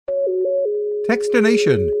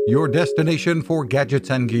Techstination, your destination for gadgets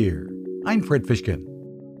and gear. I'm Fred Fishkin.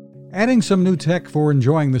 Adding some new tech for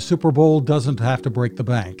enjoying the Super Bowl doesn't have to break the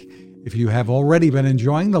bank. If you have already been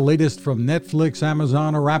enjoying the latest from Netflix,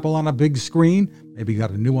 Amazon, or Apple on a big screen, maybe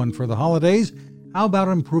got a new one for the holidays, how about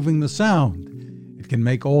improving the sound? It can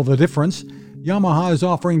make all the difference. Yamaha is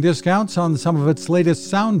offering discounts on some of its latest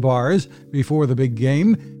sound bars before the big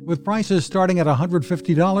game, with prices starting at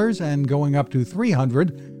 $150 and going up to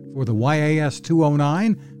 $300 for the YAS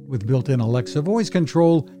 209 with built-in Alexa voice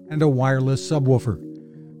control and a wireless subwoofer.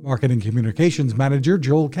 Marketing Communications Manager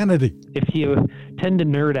Joel Kennedy. If you tend to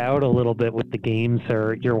nerd out a little bit with the games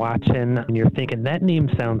or you're watching and you're thinking, that name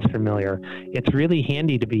sounds familiar, it's really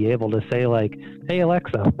handy to be able to say like, hey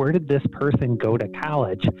Alexa, where did this person go to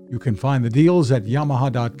college? You can find the deals at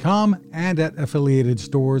Yamaha.com and at affiliated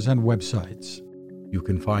stores and websites. You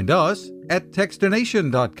can find us at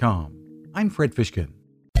Techstination.com. I'm Fred Fishkin.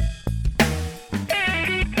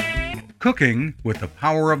 Cooking with the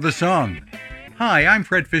power of the sun. Hi, I'm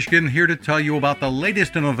Fred Fishkin, here to tell you about the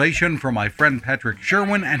latest innovation from my friend Patrick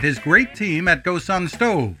Sherwin and his great team at GoSun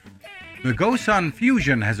Stove. The GoSun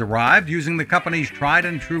Fusion has arrived using the company's tried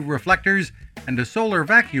and true reflectors and a solar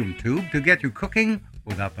vacuum tube to get you cooking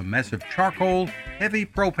without the mess of charcoal, heavy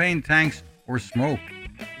propane tanks, or smoke.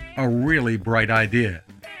 A really bright idea.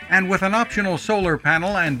 And with an optional solar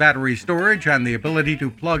panel and battery storage and the ability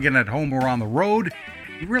to plug in at home or on the road,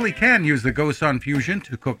 you really can use the GoSun Fusion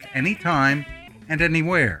to cook anytime and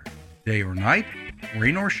anywhere, day or night,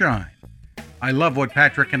 rain or shine. I love what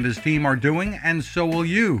Patrick and his team are doing, and so will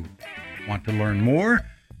you. Want to learn more?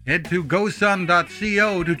 Head to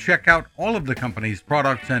gosun.co to check out all of the company's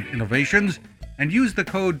products and innovations and use the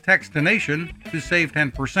code TEXTINATION to save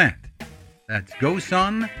 10%. That's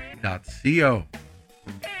gosun.co.